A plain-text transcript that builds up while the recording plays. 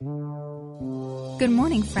Good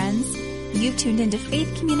morning, friends. You've tuned into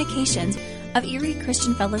Faith Communications of Erie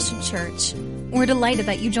Christian Fellowship Church. We're delighted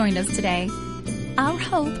that you joined us today. Our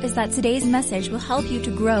hope is that today's message will help you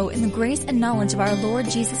to grow in the grace and knowledge of our Lord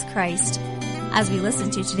Jesus Christ. As we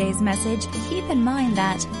listen to today's message, keep in mind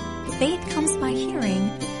that faith comes by hearing,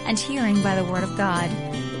 and hearing by the Word of God.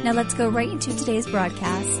 Now let's go right into today's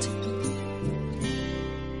broadcast.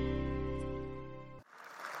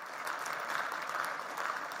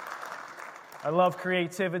 I love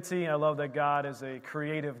creativity. I love that God is a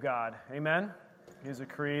creative God. Amen? He's a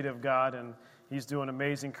creative God, and He's doing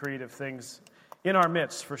amazing creative things in our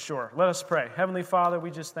midst, for sure. Let us pray. Heavenly Father, we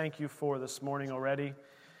just thank you for this morning already.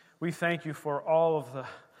 We thank you for all of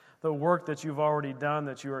the work that you've already done,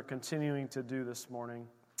 that you are continuing to do this morning.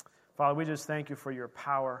 Father, we just thank you for your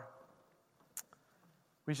power.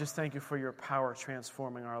 We just thank you for your power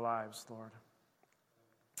transforming our lives, Lord.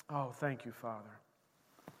 Oh, thank you, Father.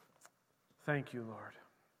 Thank you, Lord.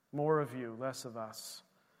 More of you, less of us.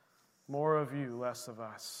 More of you, less of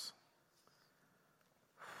us.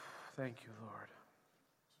 Thank you, Lord.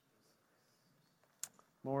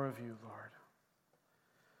 More of you, Lord.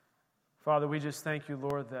 Father, we just thank you,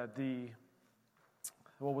 Lord, that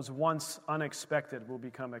what was once unexpected will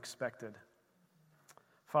become expected.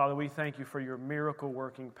 Father, we thank you for your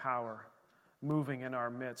miracle-working power moving in our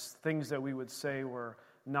midst. Things that we would say were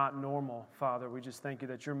not normal, Father, we just thank you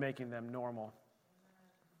that you're making them normal.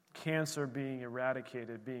 Cancer being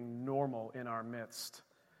eradicated, being normal in our midst.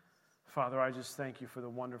 Father, I just thank you for the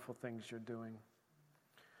wonderful things you're doing.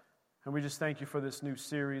 And we just thank you for this new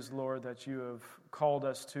series, Lord, that you have called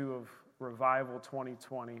us to of Revival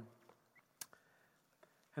 2020.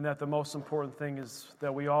 And that the most important thing is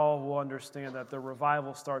that we all will understand that the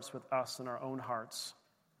revival starts with us in our own hearts.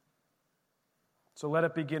 So let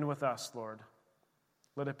it begin with us, Lord.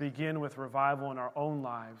 Let it begin with revival in our own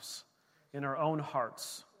lives, in our own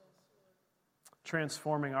hearts,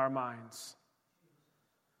 transforming our minds.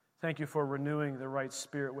 Thank you for renewing the right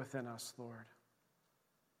spirit within us, Lord.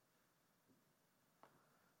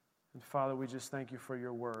 And Father, we just thank you for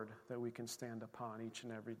your word that we can stand upon each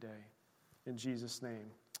and every day. In Jesus'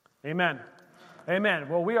 name, amen. Amen.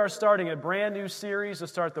 Well, we are starting a brand new series to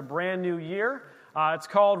start the brand new year. It's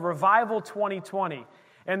called Revival 2020.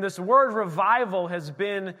 And this word revival has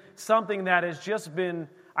been something that has just been,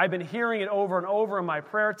 I've been hearing it over and over in my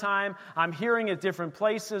prayer time. I'm hearing it different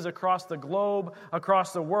places across the globe,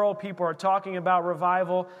 across the world. People are talking about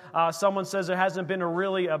revival. Someone says there hasn't been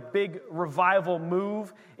a big revival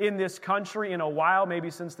move in this country in a while,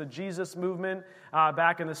 maybe since the Jesus movement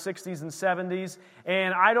back in the 60s and 70s.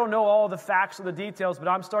 And I don't know all the facts or the details, but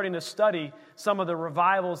I'm starting to study some of the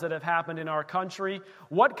revivals that have happened in our country.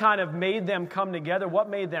 What kind of made them come together? What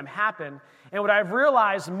made them happen? And what I've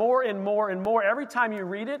realized more and more and more, every time you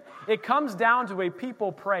read it, it comes down to a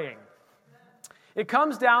people praying. It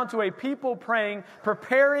comes down to a people praying,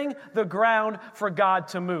 preparing the ground for God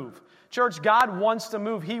to move. Church, God wants to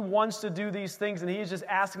move. He wants to do these things, and He's just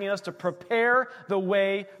asking us to prepare the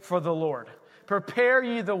way for the Lord. Prepare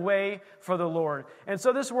ye the way for the Lord. And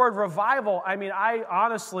so this word revival,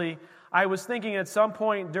 I was thinking at some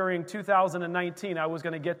point during 2019 I was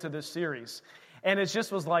going to get to this series. And it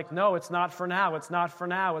just was like, no, it's not for now. It's not for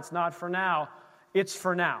now. It's not for now. It's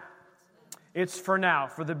for now. It's for now,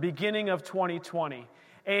 for the beginning of 2020.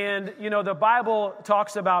 And, the Bible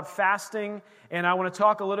talks about fasting, and I want to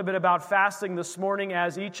talk a little bit about fasting this morning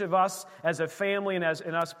as each of us, as a family and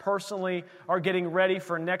us personally, are getting ready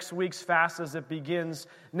for next week's fast as it begins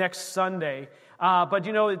next Sunday. But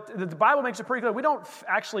the Bible makes it pretty clear. We don't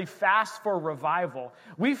actually fast for revival.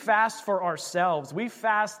 We fast for ourselves. We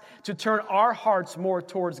fast to turn our hearts more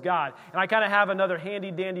towards God. And I kind of have another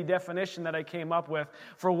handy-dandy definition that I came up with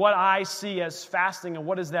for what I see as fasting and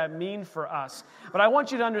what does that mean for us. But I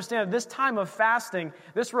want you to understand this time of fasting,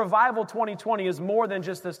 this Revival 2020 is more than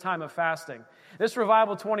just this time of fasting. This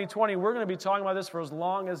Revival 2020, we're going to be talking about this for as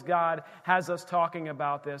long as God has us talking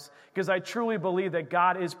about this, because I truly believe that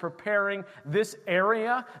God is preparing this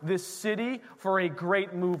area, this city, for a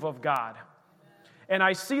great move of God. And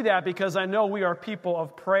I see that because I know we are people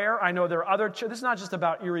of prayer. I know there are other churches. This is not just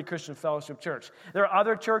about Erie Christian Fellowship Church. There are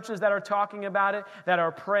other churches that are talking about it, that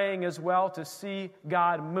are praying as well to see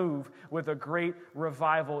God move with a great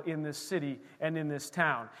revival in this city and in this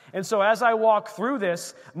town. And so as I walk through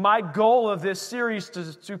this, my goal of this series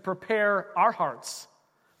is to prepare our hearts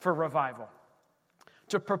for revival,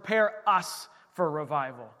 to prepare us for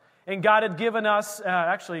revival. And God had given us,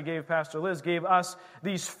 Pastor Liz gave us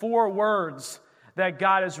these 4 words that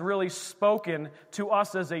God has really spoken to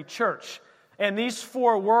us as a church. And these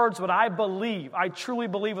 4 words, what I truly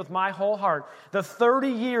believe with my whole heart, the 30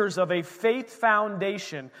 years of a faith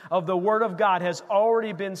foundation of the Word of God has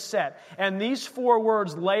already been set. And these 4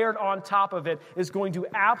 words layered on top of it is going to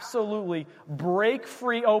absolutely break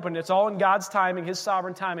free open. It's all in God's timing, His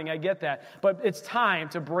sovereign timing, I get that. But it's time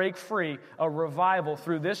to break free a revival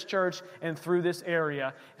through this church and through this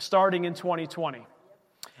area starting in 2020.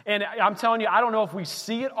 And I'm telling you, I don't know if we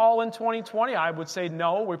see it all in 2020. I would say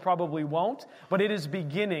no, we probably won't. But it is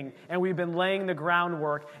beginning, and we've been laying the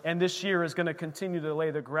groundwork. And this year is going to continue to lay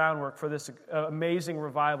the groundwork for this amazing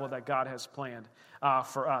revival that God has planned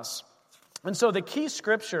for us. And so the key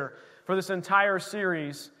scripture for this entire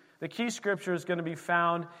series, the key scripture is going to be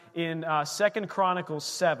found in 2 Chronicles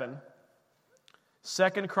 7. 2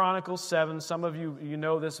 Chronicles 7. Some of you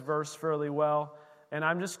know this verse fairly well. And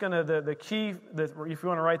I'm just going to, the key, if you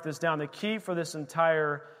want to write this down, the key for this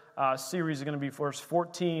entire series is going to be verse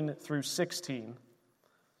 14 through 16.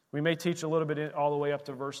 We may teach a little bit all the way up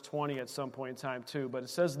to verse 20 at some point in time too, but it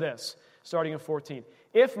says this, starting at 14.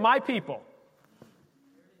 If my people,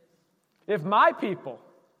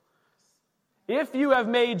 if you have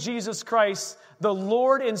made Jesus Christ the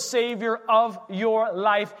Lord and Savior of your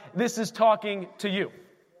life, this is talking to you.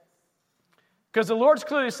 Because the Lord's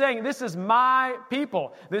clearly saying, this is my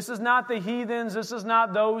people. This is not the heathens. This is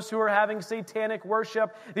not those who are having satanic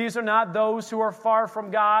worship. These are not those who are far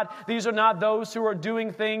from God. These are not those who are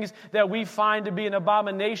doing things that we find to be an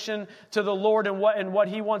abomination to the Lord and what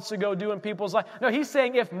He wants to go do in people's life. No, He's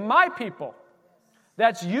saying, if my people,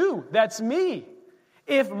 that's you, that's me.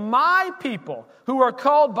 If my people who are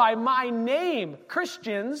called by my name,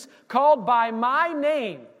 Christians called by my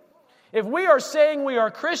name, if we are saying we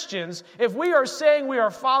are Christians, if we are saying we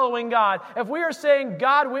are following God, if we are saying,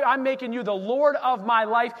 God, I'm making you the Lord of my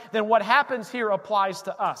life, then what happens here applies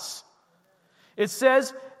to us. It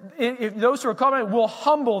says, if those who are called will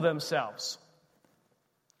humble themselves.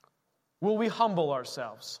 Will we humble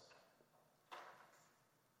ourselves?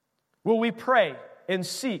 Will we pray and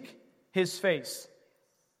seek His face?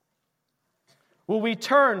 Will we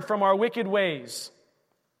turn from our wicked ways?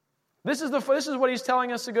 This is what He's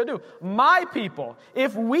telling us to go do. My people,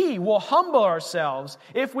 if we will humble ourselves,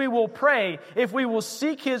 if we will pray, if we will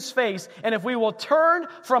seek His face, and if we will turn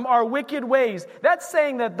from our wicked ways, that's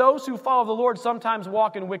saying that those who follow the Lord sometimes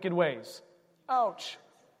walk in wicked ways. Ouch.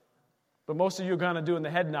 But most of you are going to do in the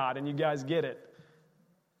head nod, and you guys get it.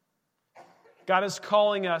 God is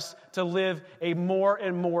calling us to live a more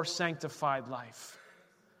and more sanctified life.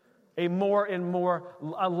 A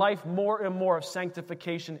life more and more of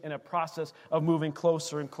sanctification in a process of moving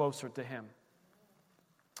closer and closer to Him.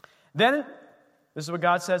 Then, this is what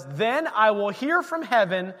God says, then I will hear from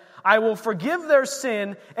heaven, I will forgive their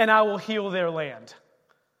sin, and I will heal their land.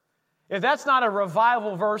 If that's not a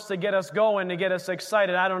revival verse to get us going, to get us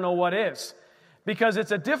excited, I don't know what is. Because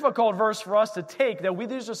it's a difficult verse for us to take,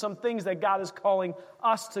 these are some things that God is calling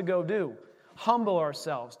us to go do. Humble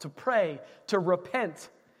ourselves, to pray, to repent,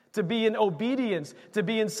 to be in obedience, to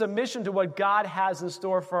be in submission to what God has in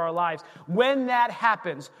store for our lives. When that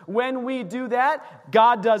happens, when we do that,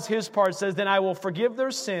 God does His part, says, then I will forgive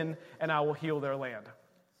their sin and I will heal their land.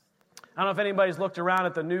 I don't know if anybody's looked around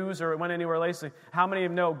at the news or went anywhere lately. How many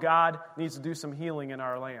of you know God needs to do some healing in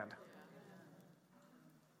our land?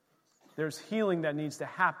 There's healing that needs to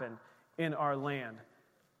happen in our land.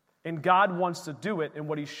 And God wants to do it, and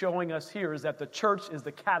what He's showing us here is that the church is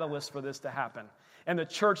the catalyst for this to happen. And the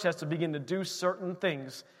church has to begin to do certain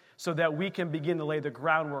things so that we can begin to lay the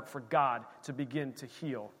groundwork for God to begin to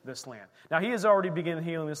heal this land. Now, He has already begun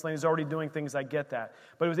healing this land. He's already doing things, I get that.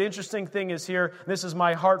 But the interesting thing is here, this is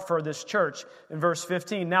my heart for this church, in verse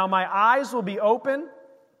 15. Now my eyes will be open.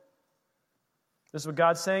 This is what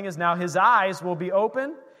God's saying is, now His eyes will be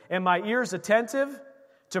open and my ears attentive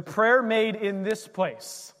to prayer made in this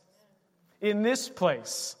place. In this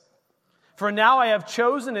place. For now I have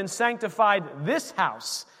chosen and sanctified this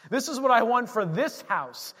house. This is what I want for this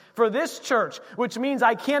house, for this church, which means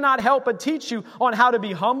I cannot help but teach you on how to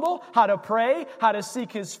be humble, how to pray, how to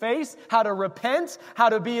seek His face, how to repent, how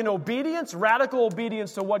to be in obedience, radical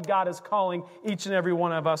obedience to what God is calling each and every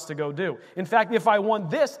one of us to go do. In fact, if I want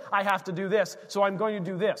this, I have to do this, so I'm going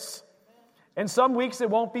to do this. And some weeks it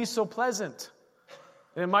won't be so pleasant.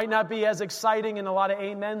 It might not be as exciting and a lot of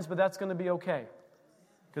amens, but that's going to be okay.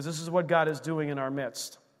 Because this is what God is doing in our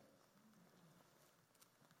midst.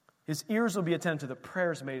 His ears will be attentive to the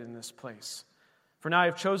prayers made in this place. For now I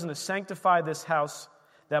have chosen to sanctify this house,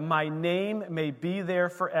 that my name may be there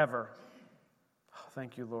forever. Oh,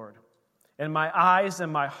 thank you, Lord. And my eyes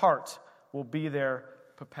and my heart will be there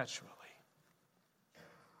perpetually.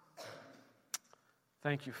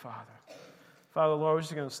 Thank you, Father. Father, Lord, we're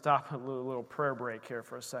just going to stop a little prayer break here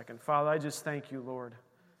for a second. Father, I just thank you, Lord.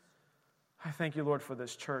 I thank you, Lord, for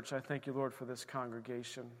this church. I thank you, Lord, for this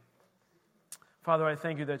congregation. Father, I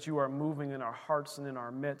thank you that you are moving in our hearts and in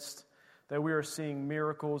our midst, that we are seeing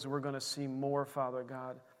miracles, and we're going to see more, Father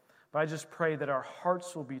God. But I just pray that our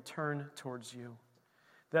hearts will be turned towards you,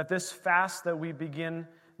 that this fast that we begin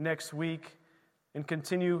next week and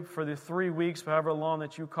continue for the 3 weeks, however long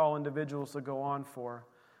that you call individuals to go on for,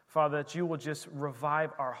 Father, that you will just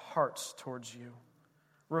revive our hearts towards you.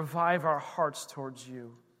 Revive our hearts towards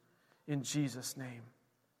you in Jesus' name.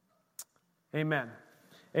 Amen.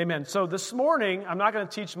 Amen. So this morning, I'm not going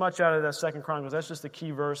to teach much out of that 2 Chronicles. That's just the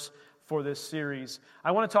key verse for this series.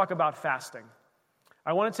 I want to talk about fasting.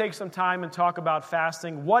 I want to take some time and talk about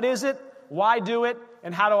fasting. What is it? Why do it?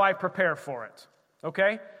 And how do I prepare for it?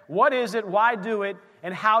 Okay? What is it? Why do it?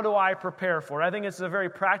 And how do I prepare for it? I think it's a very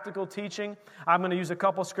practical teaching. I'm going to use a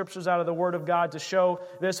couple scriptures out of the Word of God to show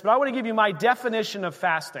this. But I want to give you my definition of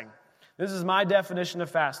fasting. This is my definition of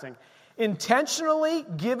fasting. Intentionally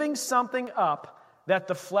giving something up that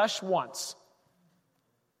the flesh wants.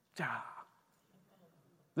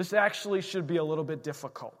 This actually should be a little bit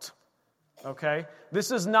difficult. Okay?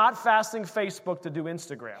 This is not fasting Facebook to do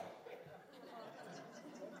Instagram.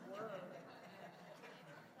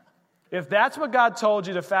 If that's what God told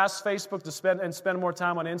you to fast Facebook to spend more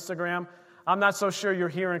time on Instagram, I'm not so sure you're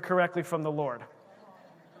hearing correctly from the Lord.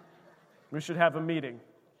 We should have a meeting.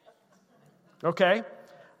 Okay?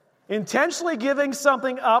 Intentionally giving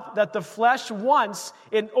something up that the flesh wants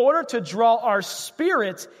in order to draw our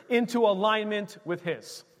spirit into alignment with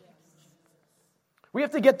His. We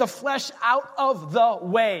have to get the flesh out of the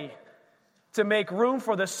way to make room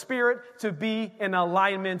for the spirit to be in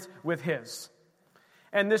alignment with His.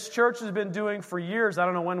 And this church has been doing for years, I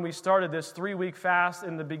don't know when we started this 3-week fast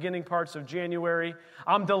in the beginning parts of January.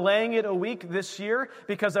 I'm delaying it a week this year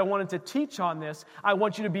because I wanted to teach on this. I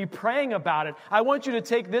want you to be praying about it. I want you to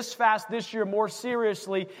take this fast this year more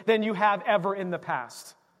seriously than you have ever in the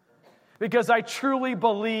past. Because I truly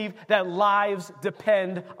believe that lives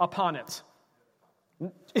depend upon it.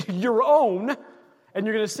 Your own, and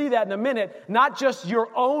you're going to see that in a minute, not just your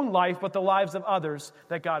own life, but the lives of others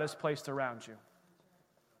that God has placed around you.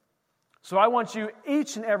 So I want you,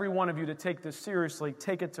 each and every one of you, to take this seriously,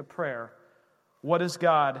 take it to prayer. What does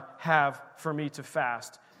God have for me to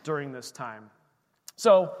fast during this time?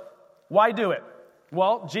 So, why do it?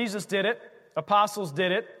 Well, Jesus did it, apostles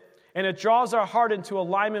did it, and it draws our heart into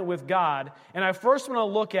alignment with God. And I first want to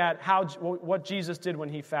look at what Jesus did when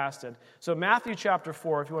He fasted. So Matthew chapter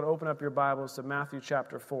 4, if you want to open up your Bibles to Matthew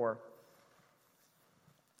chapter 4.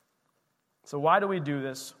 So why do we do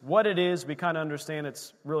this? What it is, we kind of understand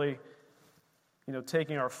it's really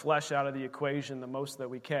taking our flesh out of the equation the most that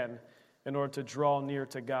we can in order to draw near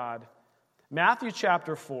to God. Matthew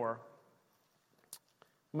chapter 4.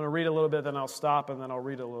 I'm going to read a little bit, then I'll stop, and then I'll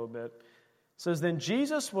read a little bit. It says, "Then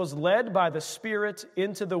Jesus was led by the Spirit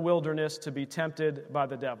into the wilderness to be tempted by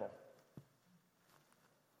the devil."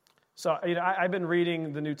 So, I've been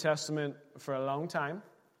reading the New Testament for a long time.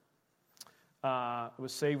 I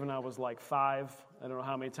was saved when I was like 5. I don't know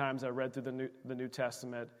how many times I read through the New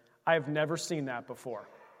Testament. I've never seen that before.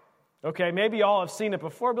 Okay, maybe y'all have seen it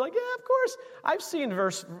before. Be like, yeah, of course. I've seen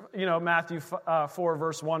Matthew 4,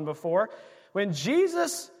 verse 1 before. When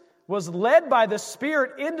Jesus was led by the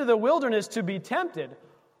Spirit into the wilderness to be tempted.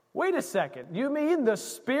 Wait a second. You mean the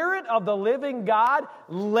Spirit of the living God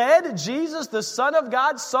led Jesus, the Son of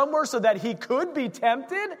God, somewhere so that He could be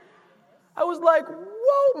tempted? I was like,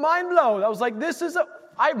 whoa, mind blown. I was like,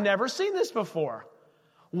 I've never seen this before.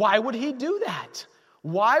 Why would He do that?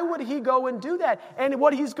 Why would He go and do that? And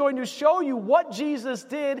what He's going to show you what Jesus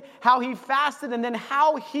did, how He fasted, and then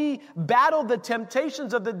how He battled the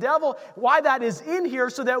temptations of the devil, why that is in here,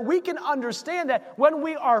 so that we can understand that when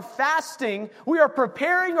we are fasting, we are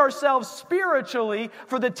preparing ourselves spiritually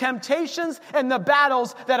for the temptations and the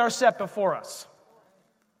battles that are set before us.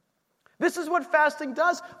 This is what fasting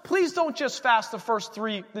does. Please don't just fast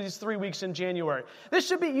these 3 weeks in January. You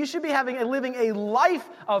should be living a life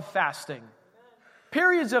of fasting.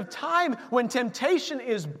 Periods of time when temptation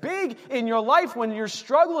is big in your life, when you're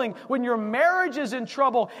struggling, when your marriage is in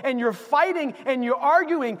trouble, and you're fighting, and you're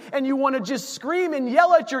arguing, and you want to just scream and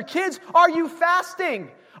yell at your kids. Are you fasting?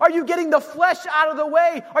 Are you getting the flesh out of the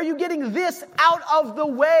way? Are you getting this out of the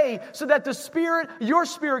way so that your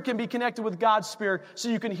spirit can be connected with God's Spirit so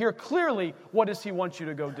you can hear clearly what does He want you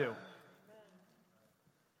to go do?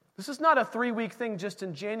 This is not a 3-week thing just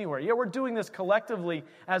in January. Yeah, we're doing this collectively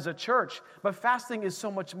as a church, but fasting is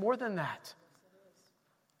so much more than that.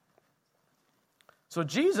 So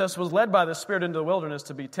Jesus was led by the Spirit into the wilderness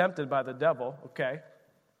to be tempted by the devil. Okay,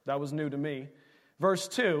 that was new to me. Verse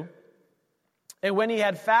 2, and when he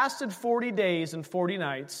had fasted 40 days and 40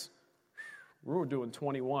 nights, we were doing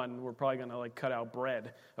 21, we're probably going to cut out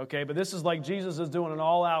bread. Okay, but this is like Jesus is doing an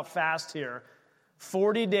all-out fast here.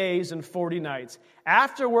 40 days and 40 nights.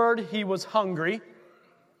 Afterward, he was hungry.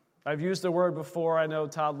 I've used the word before. I know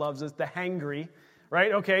Todd loves it. The hangry.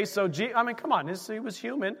 Right? Okay, so, come on. He was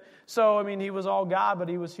human. So, he was all God, but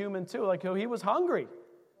he was human too. He was hungry.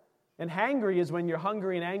 And hangry is when you're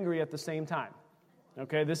hungry and angry at the same time.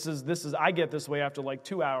 Okay, this is I get this way after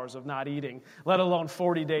 2 hours of not eating, let alone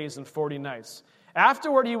 40 days and 40 nights.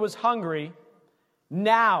 Afterward, he was hungry.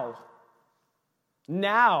 Now,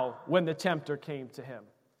 when the tempter came to him.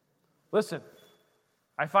 Listen,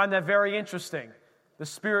 I find that very interesting. The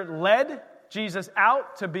Spirit led Jesus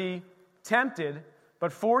out to be tempted,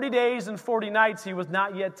 but 40 days and 40 nights he was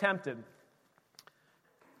not yet tempted.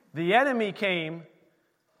 The enemy came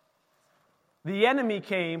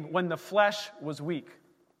when the flesh was weak.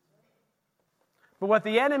 But what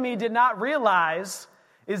the enemy did not realize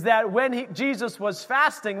is that when Jesus was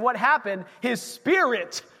fasting, what happened? His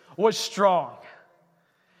spirit was strong.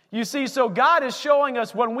 You see, so God is showing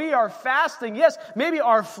us when we are fasting, yes, maybe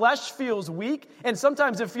our flesh feels weak, and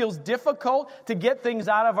sometimes it feels difficult to get things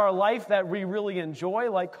out of our life that we really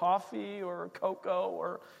enjoy, like coffee or cocoa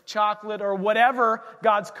or chocolate or whatever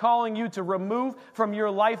God's calling you to remove from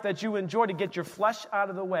your life that you enjoy, to get your flesh out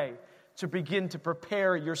of the way, to begin to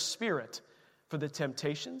prepare your spirit for the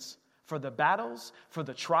temptations, for the battles, for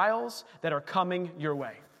the trials that are coming your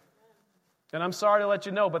way. And I'm sorry to let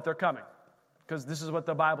you know, but they're coming. Because this is what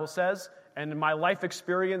the Bible says, and my life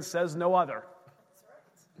experience says no other.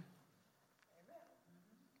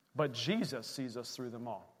 But Jesus sees us through them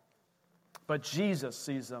all. But Jesus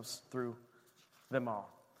sees us through them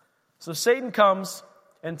all. So Satan comes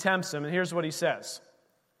and tempts him, and here's what he says.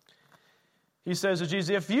 He says to Jesus,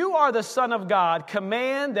 if you are the Son of God,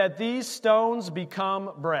 command that these stones become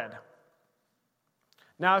bread.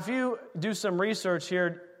 Now, if you do some research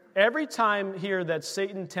here, every time here that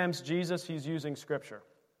Satan tempts Jesus, he's using Scripture.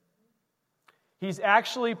 He's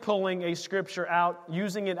actually pulling a Scripture out,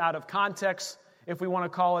 using it out of context, if we want to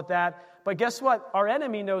call it that. But guess what? Our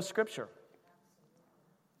enemy knows Scripture.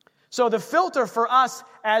 So the filter for us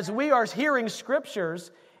as we are hearing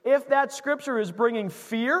Scriptures, if that Scripture is bringing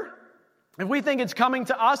fear, if we think it's coming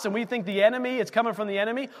to us and we think it's coming from the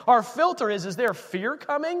enemy, our filter is there fear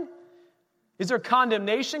coming? Is there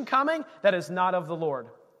condemnation coming? That is not of the Lord.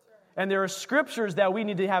 And there are scriptures that we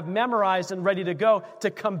need to have memorized and ready to go to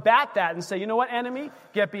combat that and say, you know what, enemy?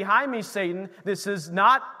 Get behind me, Satan. This is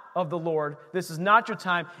not of the Lord. This is not your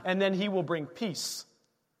time. And then he will bring peace.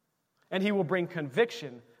 And he will bring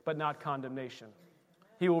conviction, but not condemnation.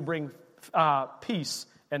 He will bring peace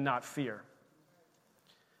and not fear.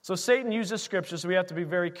 So Satan uses scripture, so we have to be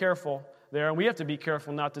very careful there. And we have to be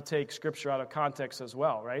careful not to take scripture out of context as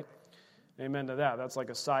well, right? Amen to that. That's like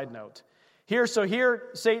a side note. Here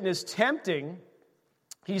Satan is tempting.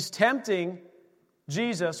 He's tempting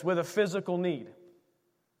Jesus with a physical need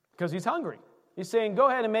because he's hungry. He's saying, go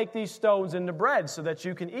ahead and make these stones into bread so that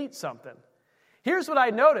you can eat something. Here's what I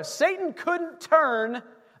noticed. Satan couldn't turn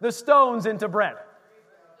the stones into bread.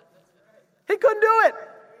 He couldn't do it.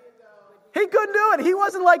 He couldn't do it. He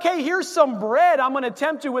wasn't like, hey, here's some bread. I'm going to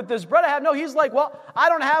tempt you with this bread I have. No, he's like, well, I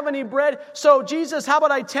don't have any bread. So, Jesus, how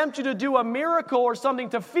about I tempt you to do a miracle or something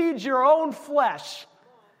to feed your own flesh?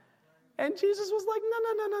 And Jesus was like,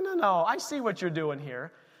 no. I see what you're doing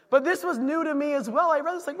here. But this was new to me as well. I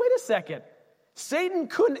read this like, wait a second. Satan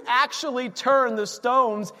couldn't actually turn the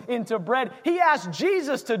stones into bread. He asked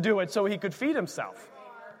Jesus to do it so he could feed himself.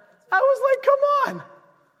 I was like, come on.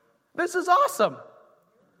 This is awesome.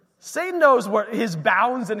 Satan knows what his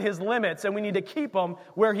bounds and his limits, and we need to keep him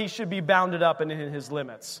where he should be bounded up and in his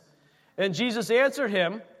limits. And Jesus answered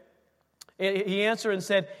him. He answered and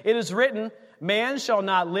said, it is written, man shall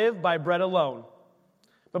not live by bread alone,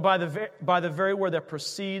 but by the very word that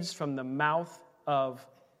proceeds from the mouth of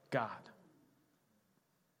God.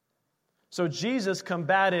 So Jesus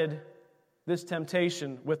combated this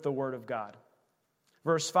temptation with the word of God.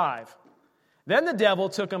 Verse 5, then the devil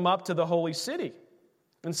took him up to the holy city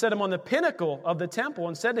and set him on the pinnacle of the temple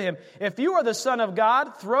and said to him, if you are the Son of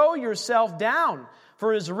God, throw yourself down,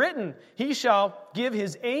 for it is written, he shall give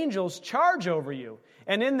his angels charge over you,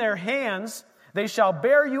 and in their hands they shall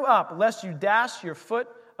bear you up, lest you dash your foot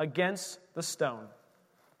against the stone.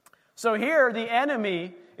 So here the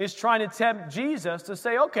enemy is trying to tempt Jesus to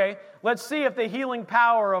say, okay, let's see if the healing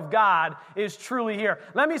power of God is truly here.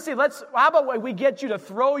 Let me see, how about we get you to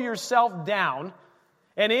throw yourself down,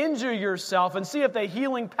 and injure yourself and see if the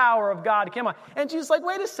healing power of God came on. And Jesus is like,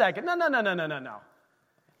 wait a second. No.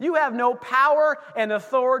 You have no power and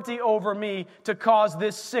authority over me to cause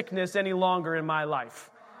this sickness any longer in my life.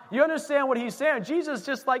 You understand what he's saying? Jesus is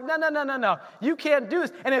just like, no. You can't do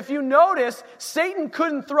this. And if you notice, Satan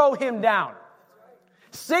couldn't throw him down.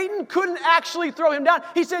 Satan couldn't actually throw him down.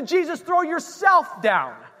 He said, Jesus, throw yourself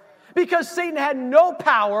down. Because Satan had no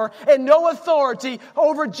power and no authority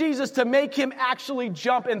over Jesus to make him actually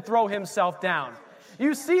jump and throw himself down.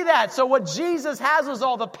 You see that? So what Jesus has is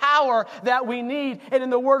all the power that we need. And in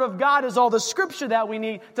the Word of God is all the Scripture that we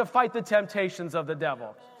need to fight the temptations of the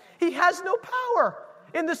devil. He has no power.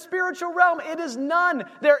 In the spiritual realm, it is none.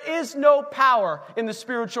 There is no power in the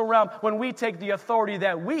spiritual realm when we take the authority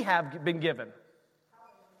that we have been given.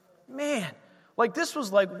 Man, like this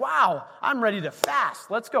was like, wow, I'm ready to fast.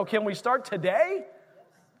 Let's go. Can we start today?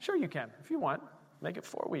 Sure you can, if you want. Make it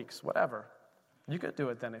 4 weeks, whatever. You could do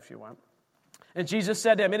it then if you want. And Jesus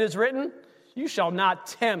said to him, it is written, you shall not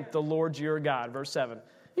tempt the Lord your God. Verse 7,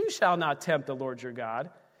 you shall not tempt the Lord your God.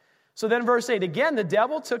 So then verse 8, again, the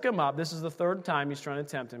devil took him up. This is the third time he's trying to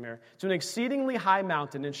tempt him here. To an exceedingly high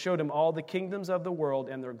mountain and showed him all the kingdoms of the world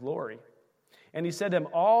and their glory. And he said to him,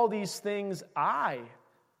 all these things I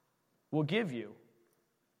will give you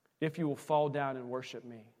if you will fall down and worship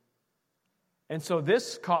me. And so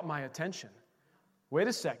this caught my attention. Wait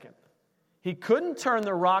a second. He couldn't turn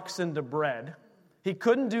the rocks into bread. He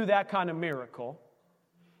couldn't do that kind of miracle.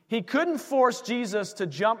 He couldn't force Jesus to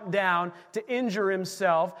jump down, to injure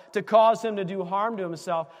himself, to cause him to do harm to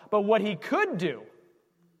himself. But what he could do,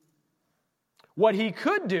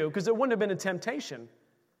 because it wouldn't have been a temptation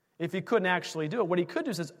if he couldn't actually do it. What he could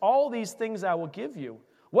do is, all these things I will give you.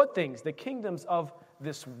 What things? The kingdoms of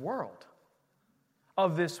this world.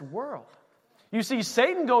 Of this world. You see,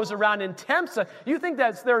 Satan goes around and tempts us. You think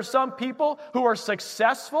that there are some people who are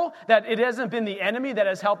successful, that it hasn't been the enemy that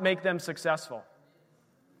has helped make them successful.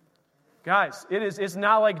 Guys, it's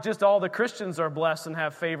not like just all the Christians are blessed and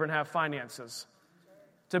have favor and have finances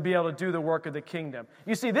to be able to do the work of the kingdom.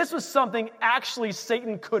 You see, this was something actually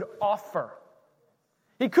Satan could offer.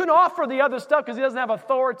 He couldn't offer the other stuff because he doesn't have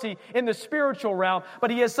authority in the spiritual realm,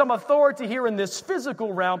 but he has some authority here in this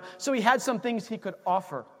physical realm, so he had some things he could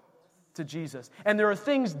offer to Jesus. And there are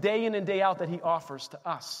things day in and day out that he offers to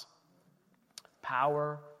us.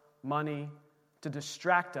 Power, money, to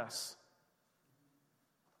distract us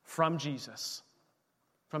from Jesus,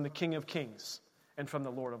 from the King of Kings, and from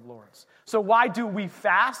the Lord of Lords. So why do we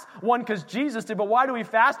fast? One, because Jesus did, but why do we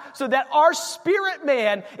fast? So that our spirit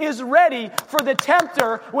man is ready for the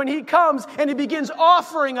tempter when he comes and he begins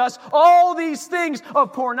offering us all these things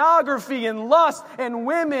of pornography and lust and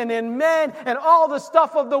women and men and all the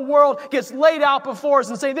stuff of the world gets laid out before us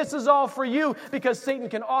and say, this is all for you, because Satan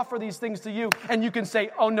can offer these things to you and you can say,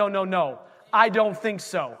 oh, no, I don't think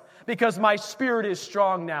so. Because my spirit is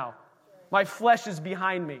strong now. My flesh is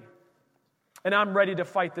behind me. And I'm ready to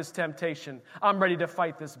fight this temptation. I'm ready to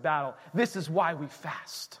fight this battle. This is why we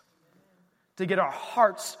fast. To get our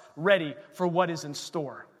hearts ready for what is in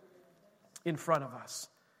store in front of us.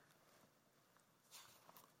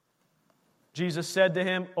 Jesus said to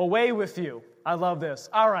him, away with you. I love this.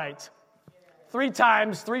 All right. 3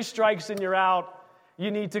 times, 3 strikes and you're out.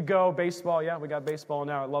 You need to go. Baseball, yeah, we got baseball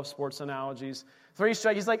now. I love sports analogies. 3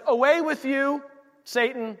 strikes. He's like, away with you,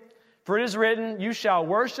 Satan. For it is written, you shall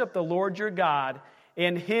worship the Lord your God,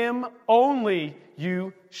 and him only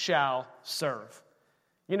you shall serve.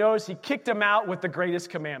 You notice he kicked him out with the greatest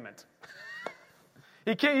commandment.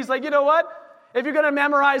 He's like, you know what? If you're going to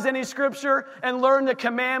memorize any scripture and learn the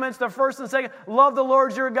commandments, the first and second, love the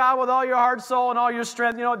Lord your God with all your heart, soul, and all your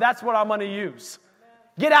strength, that's what I'm going to use.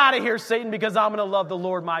 Get out of here, Satan, because I'm going to love the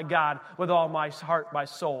Lord my God with all my heart, my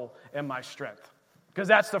soul, and my strength. Because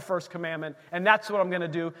that's the first commandment, and that's what I'm going to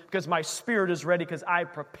do because my spirit is ready because I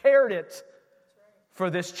prepared it for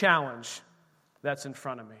this challenge that's in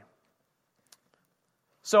front of me.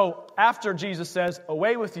 So after Jesus says,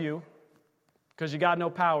 away with you, because you got no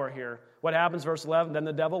power here, what happens, verse 11? Then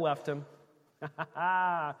the devil left him.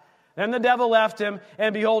 Then the devil left him,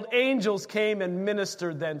 and behold, angels came and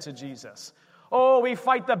ministered then to Jesus. Oh, we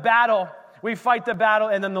fight the battle,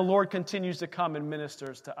 and then the Lord continues to come and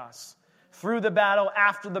ministers to us. Through the battle,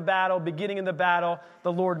 after the battle, beginning in the battle,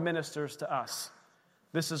 the Lord ministers to us.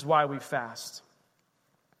 This is why we fast.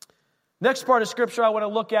 Next part of Scripture I want to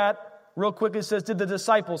look at real quickly says, did the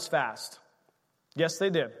disciples fast? Yes, they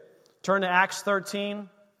did. Turn to Acts 13,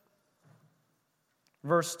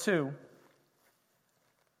 verse 2.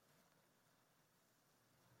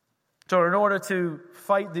 So in order to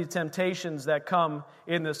fight the temptations that come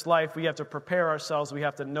in this life, we have to prepare ourselves. We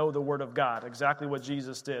have to know the Word of God, exactly what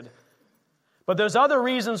Jesus did. But there's other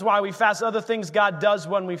reasons why we fast, other things God does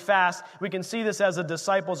when we fast. We can see this as the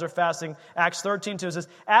disciples are fasting. Acts 13:2 says,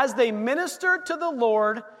 as they ministered to the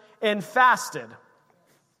Lord and fasted.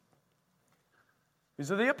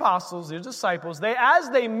 These are the apostles, the disciples. As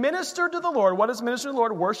they ministered to the Lord, what is ministering to the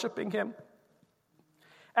Lord? Worshiping Him.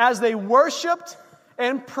 As they worshiped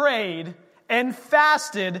and prayed and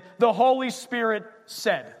fasted, the Holy Spirit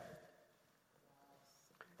said.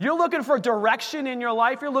 You're looking for direction in your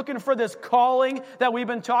life. You're looking for this calling that we've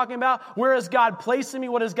been talking about. Where is God placing me?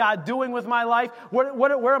 What is God doing with my life?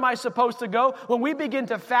 Where am I supposed to go? When we begin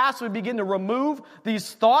to fast, we begin to remove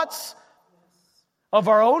these thoughts of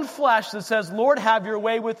our own flesh that says, Lord, have your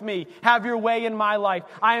way with me. Have your way in my life.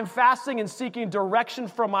 I am fasting and seeking direction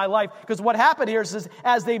from my life. Because what happened here is,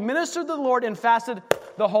 as they ministered to the Lord and fasted,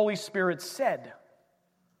 the Holy Spirit said.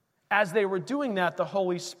 As they were doing that, the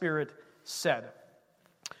Holy Spirit said.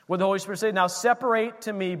 What the Holy Spirit said, now separate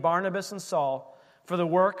to me Barnabas and Saul for the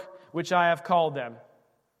work which I have called them.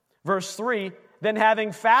 Verse 3, then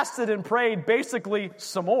having fasted and prayed basically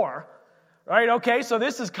some more, right? Okay, so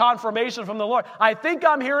this is confirmation from the Lord. I think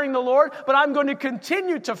I'm hearing the Lord, but I'm going to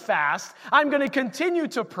continue to fast. I'm going to continue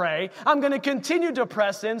to pray. I'm going to continue to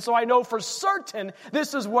press in so I know for certain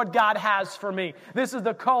this is what God has for me. This is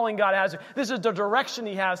the calling God has. This is the direction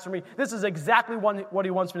He has for me. This is exactly what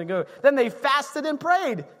He wants me to go. Then they fasted and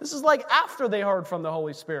prayed. This is like after they heard from the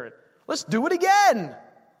Holy Spirit. Let's do it again.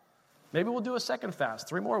 Maybe we'll do a second fast,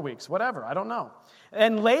 3 more weeks, whatever, I don't know.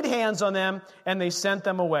 And laid hands on them, and they sent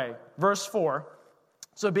them away. Verse 4,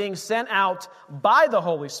 so being sent out by the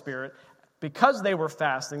Holy Spirit, because they were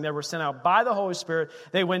fasting, they were sent out by the Holy Spirit,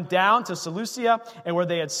 they went down to Seleucia, and where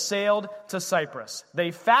they had sailed to Cyprus.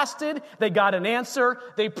 They fasted, they got an answer,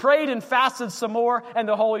 they prayed and fasted some more, and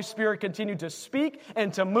the Holy Spirit continued to speak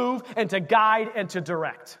and to move and to guide and to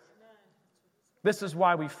direct. This is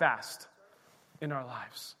why we fast in our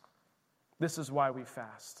lives. This is why we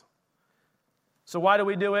fast. So why do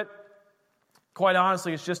we do it? Quite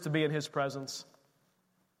honestly, it's just to be in His presence.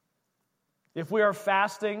 If we are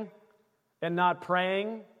fasting and not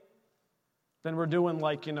praying, then we're doing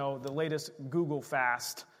the latest Google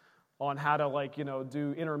fast on how to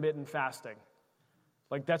do intermittent fasting.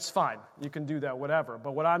 That's fine. You can do that, whatever.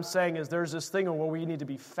 But what I'm saying is there's this thing where we need to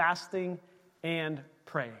be fasting and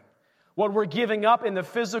praying. What we're giving up in the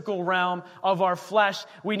physical realm of our flesh,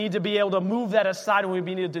 we need to be able to move that aside, and we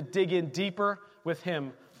need to dig in deeper with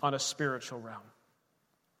Him on a spiritual realm.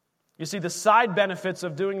 You see, the side benefits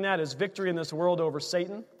of doing that is victory in this world over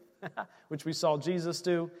Satan, which we saw Jesus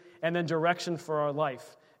do, and then direction for our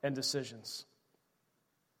life and decisions.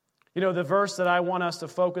 The verse that I want us to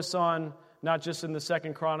focus on, not just in the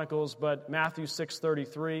 2 Chronicles, but Matthew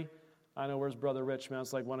 6:33. I know where's Brother Rich, man.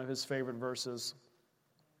 It's like one of his favorite verses.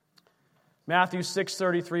 Matthew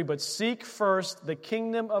 6:33, but seek first the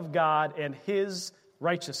kingdom of God and His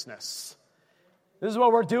righteousness. This is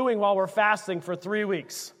what we're doing while we're fasting for 3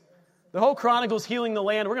 weeks. The whole Chronicles healing the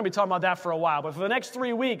land, we're going to be talking about that for a while. But for the next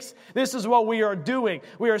 3 weeks, this is what we are doing.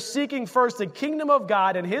 We are seeking first the kingdom of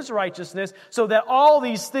God and His righteousness so that all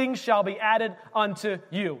these things shall be added unto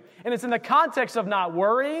you. And it's in the context of not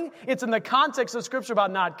worrying. It's in the context of Scripture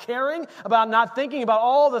about not caring, about not thinking about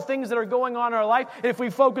all the things that are going on in our life. If we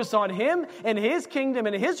focus on Him and His kingdom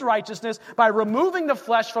and His righteousness by removing the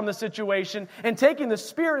flesh from the situation and taking the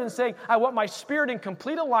Spirit and saying, I want my spirit in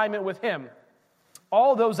complete alignment with Him,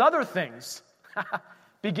 all those other things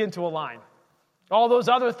begin to align. All those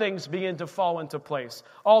other things begin to fall into place.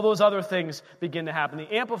 All those other things begin to happen.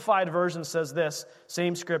 The Amplified Version says this,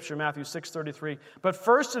 same scripture, Matthew 6:33. But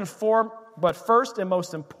first and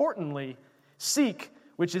most importantly, seek,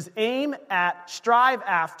 which is aim at, strive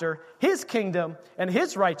after, His kingdom and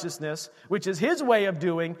His righteousness, which is His way of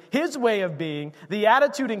doing, His way of being, the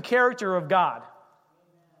attitude and character of God.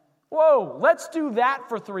 Whoa, let's do that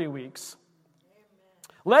for 3 weeks.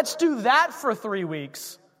 Let's do that for 3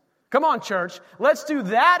 weeks. Come on, church. Let's do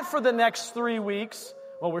that for the next 3 weeks.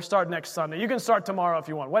 Well, we're starting next Sunday. You can start tomorrow if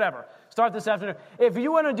you want. Whatever. Start this afternoon. If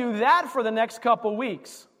you want to do that for the next couple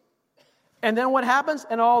weeks, and then what happens?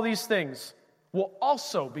 And all these things will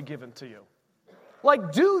also be given to you.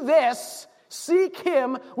 Do this. Seek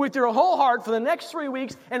Him with your whole heart for the next 3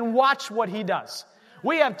 weeks and watch what He does.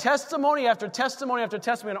 We have testimony after testimony after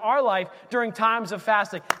testimony in our life during times of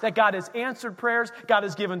fasting that God has answered prayers, God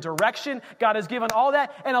has given direction, God has given all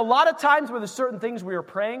that. And a lot of times where there's certain things we are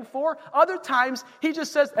praying for, other times He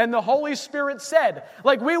just says, and the Holy Spirit said.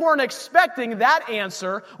 Like we weren't expecting that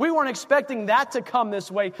answer. We weren't expecting that to come this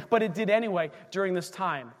way, but it did anyway during this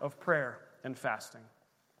time of prayer and fasting.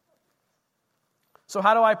 So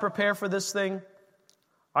how do I prepare for this thing?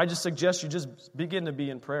 I just suggest you just begin to be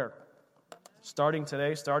in prayer. Starting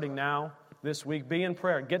today, starting now, this week, be in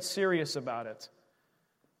prayer. Get serious about it.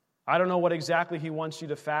 I don't know what exactly He wants you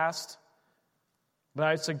to fast, but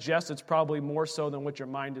I suggest it's probably more so than what your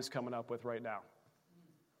mind is coming up with right now.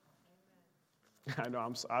 I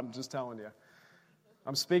know, I'm just telling you.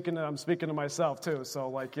 I'm speaking to myself too,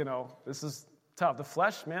 so this is tough. The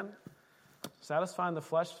flesh, man, satisfying the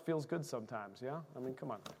flesh feels good sometimes, yeah? I mean,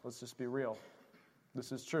 come on, let's just be real.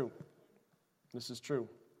 This is true. This is true.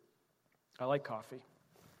 I like coffee.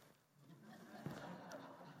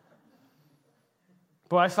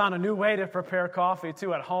 But I found a new way to prepare coffee,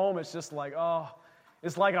 too, at home. It's just like,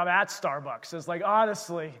 it's like I'm at Starbucks. It's like,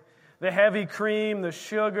 honestly, the heavy cream, the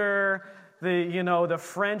sugar, the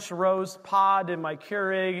French roast pod in my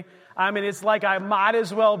Keurig. I mean, it's like I might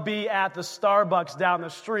as well be at the Starbucks down the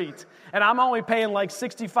street. And I'm only paying like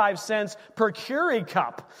 65 cents per Keurig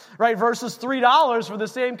cup, right? Versus $3 for the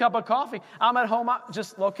same cup of coffee. I'm at home,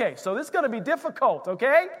 okay. So this is going to be difficult,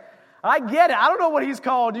 okay? I get it. I don't know what He's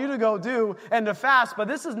called you to go do and to fast, but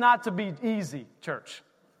this is not to be easy, church.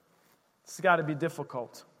 It's got to be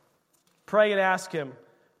difficult. Pray and ask Him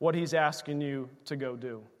what He's asking you to go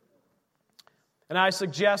do. And I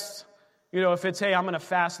suggest, if it's, hey, I'm going to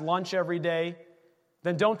fast lunch every day,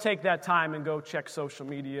 then don't take that time and go check social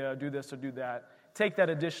media, do this or do that. Take that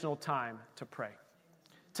additional time to pray.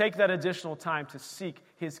 Take that additional time to seek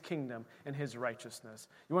His kingdom and His righteousness.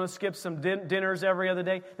 You want to skip some dinners every other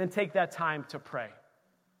day? Then take that time to pray.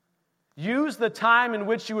 Use the time in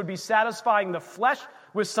which you would be satisfying the flesh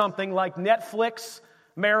with something like Netflix,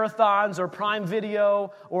 marathons, or Prime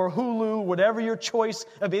Video, or Hulu, whatever your choice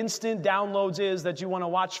of instant downloads is that you want to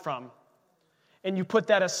watch from. And you put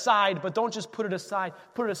that aside, but don't just put it aside.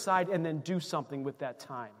 Put it aside and then do something with that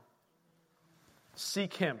time.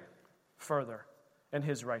 Seek Him further and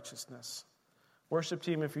His righteousness. Worship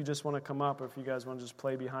team, if you just want to come up, or if you guys want to just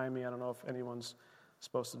play behind me, I don't know if anyone's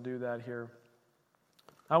supposed to do that here.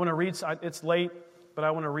 I want to read, it's late, but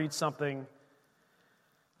I want to read something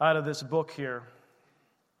out of this book here.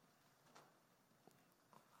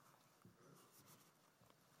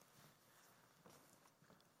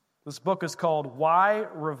 This book is called Why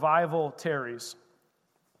Revival Tarries.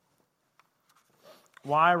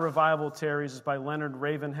 Why Revival Tarries is by Leonard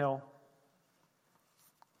Ravenhill.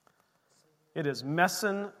 It is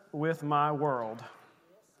messing with my world.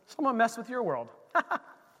 Someone mess with your world.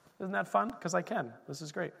 Isn't that fun? Because I can. This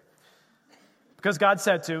is great. Because God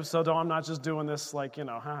said to, so I'm not just doing this like,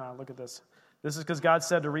 look at this. This is because God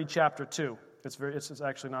said to read chapter 2. It's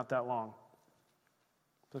actually not that long.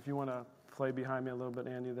 So if you want to play behind me a little bit,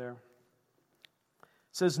 Andy, there. It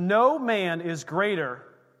says, no man is greater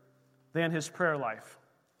than his prayer life.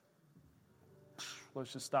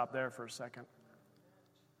 Let's just stop there for a second.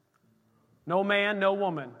 No man, no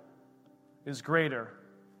woman is greater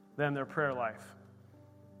than their prayer life.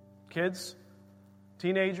 Kids,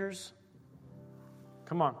 teenagers,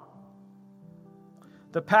 come on.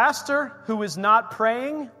 The pastor who is not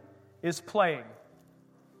praying is playing.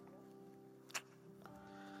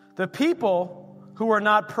 The people who are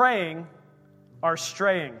not praying are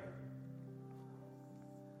straying.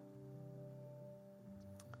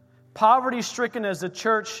 Poverty-stricken as the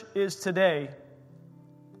church is today,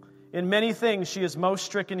 in many things she is most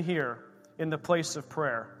stricken here in the place of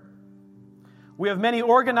prayer. We have many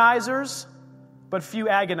organizers, but few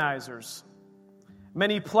agonizers.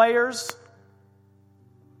 Many players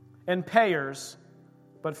and payers,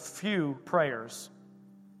 but few prayers.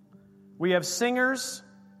 We have singers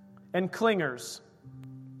and clingers.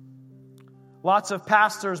 Lots of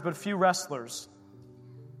pastors, but few wrestlers.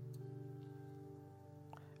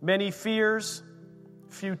 Many fears,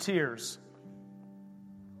 few tears.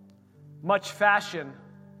 Much fashion,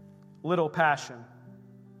 little passion.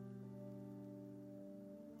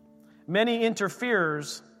 Many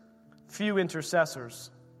interferers, few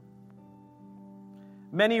intercessors.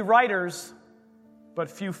 Many writers, but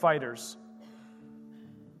few fighters.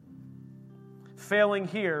 Failing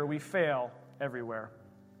here, we fail everywhere.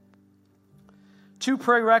 Two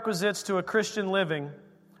prerequisites to a Christian living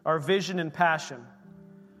are vision and passion,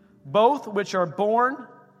 both which are born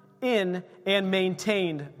in and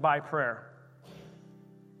maintained by prayer.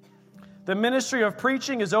 The ministry of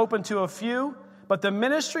preaching is open to a few, But the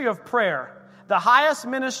ministry of prayer, the highest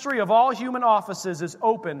ministry of all human offices, is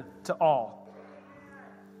open to all.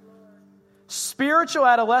 Spiritual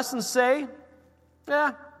adolescents say,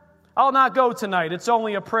 I'll not go tonight. It's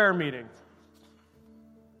only a prayer meeting.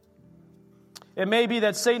 It may be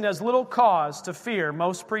that Satan has little cause to fear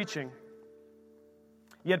most preaching.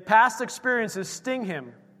 Yet past experiences sting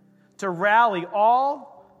him to rally all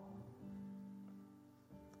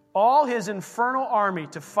his infernal army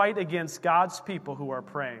to fight against God's people who are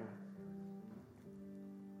praying.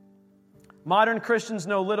 Modern Christians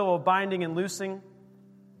know little of binding and loosing,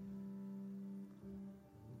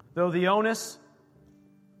 though the onus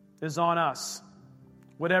is on us.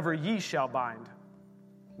 Whatever ye shall bind,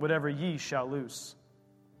 whatever ye shall loose.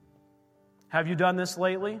 Have you done this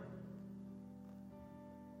lately?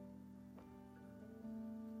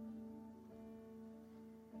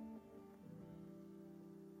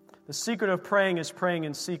 The secret of praying is praying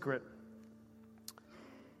in secret.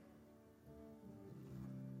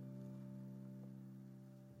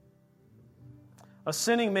 A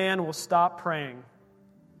sinning man will stop praying,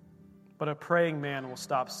 but a praying man will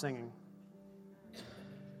stop singing.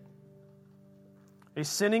 A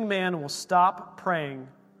sinning man will stop praying,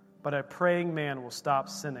 but a praying man will stop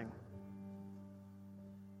sinning.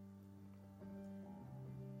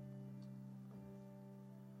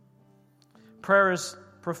 Prayer is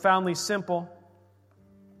profoundly simple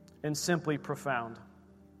and simply profound.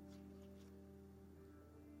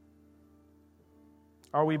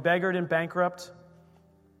 Are we beggared and bankrupt,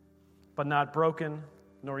 but not broken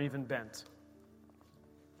nor even bent?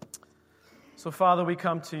 So, Father, we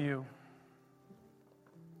come to you.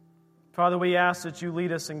 Father, we ask that you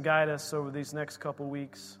lead us and guide us over these next couple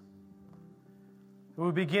weeks. We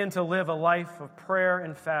will begin to live a life of prayer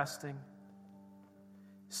and fasting,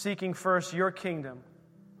 seeking first your kingdom,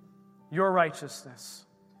 your righteousness,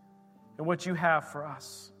 and what you have for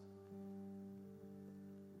us.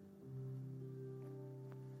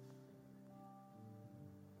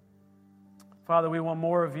 Father, we want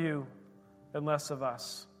more of you and less of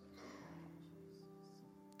us.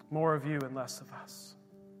 More of you and less of us.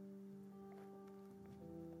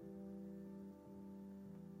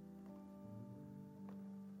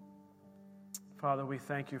 Father, we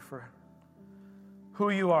thank you for who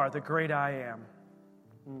you are, the great I am.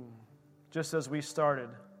 Just as we started.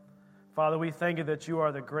 Father, we thank you that you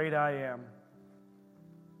are the great I am.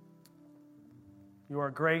 You are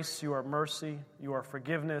grace, you are mercy, you are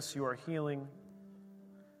forgiveness, you are healing,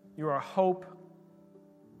 you are hope,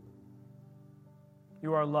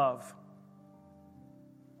 you are love.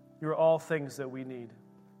 You are all things that we need.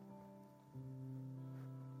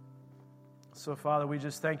 So, Father, we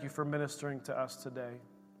just thank you for ministering to us today.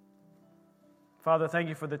 Father, thank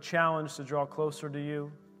you for the challenge to draw closer to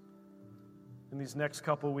you in these next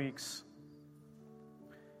couple weeks.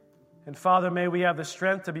 And Father, may we have the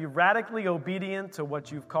strength to be radically obedient to what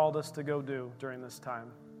you've called us to go do during this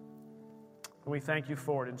time. And we thank you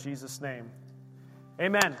for it in Jesus' name.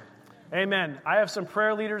 Amen. Amen. I have some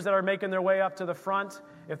prayer leaders that are making their way up to the front.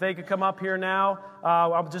 If they could come up here now,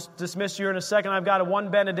 I'll just dismiss you in a second. I've got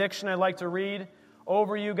one benediction I'd like to read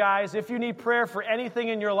over you guys. If you need prayer for anything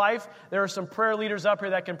in your life, there are some prayer leaders up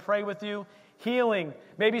here that can pray with you. Healing,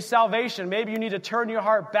 maybe salvation. Maybe you need to turn your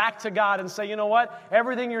heart back to God and say, you know what?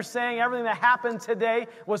 Everything you're saying, everything that happened today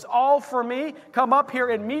was all for me. Come up here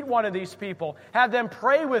and meet one of these people. Have them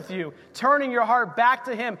pray with you, turning your heart back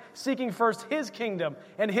to Him, seeking first His kingdom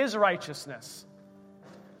and His righteousness.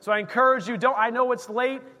 So I encourage you, I know it's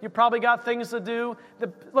late. You probably got things to do.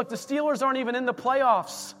 Look, the Steelers aren't even in the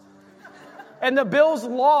playoffs. And the Bills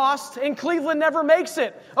lost, and Cleveland never makes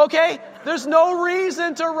it, okay? There's no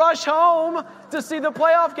reason to rush home to see the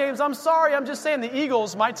playoff games. I'm sorry, I'm just saying the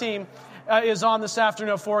Eagles, my team, is on this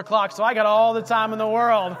afternoon at 4 o'clock, so I got all the time in the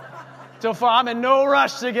world. I'm in no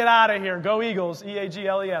rush to get out of here. Go Eagles,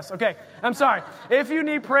 E-A-G-L-E-S. Okay, I'm sorry. If you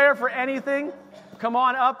need prayer for anything, come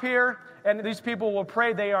on up here, and these people will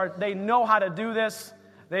pray. They know how to do this.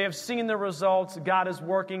 They have seen the results. God is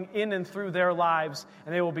working in and through their lives,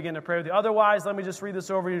 and they will begin to pray with you. Otherwise, let me just read this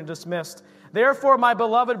over you and dismissed. Therefore, my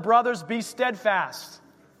beloved brothers, be steadfast.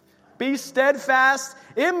 Be steadfast,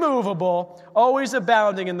 immovable, always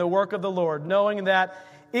abounding in the work of the Lord, knowing that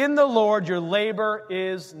in the Lord your labor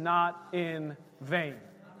is not in vain.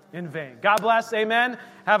 In vain. God bless. Amen.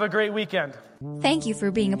 Have a great weekend. Thank you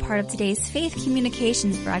for being a part of today's Faith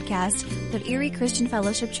Communications broadcast of Erie Christian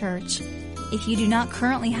Fellowship Church. If you do not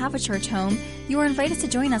currently have a church home, you are invited to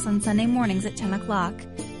join us on Sunday mornings at 10 o'clock.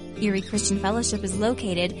 Erie Christian Fellowship is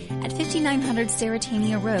located at 5900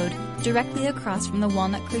 Saratania Road, directly across from the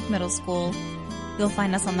Walnut Creek Middle School. You'll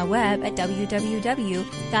find us on the web at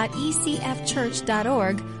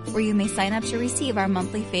www.ecfchurch.org, where you may sign up to receive our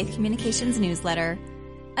monthly Faith Communications newsletter.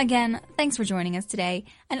 Again, thanks for joining us today,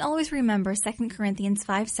 and always remember 2 Corinthians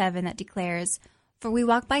 5:7 that declares, "For we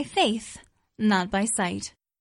walk by faith, not by sight."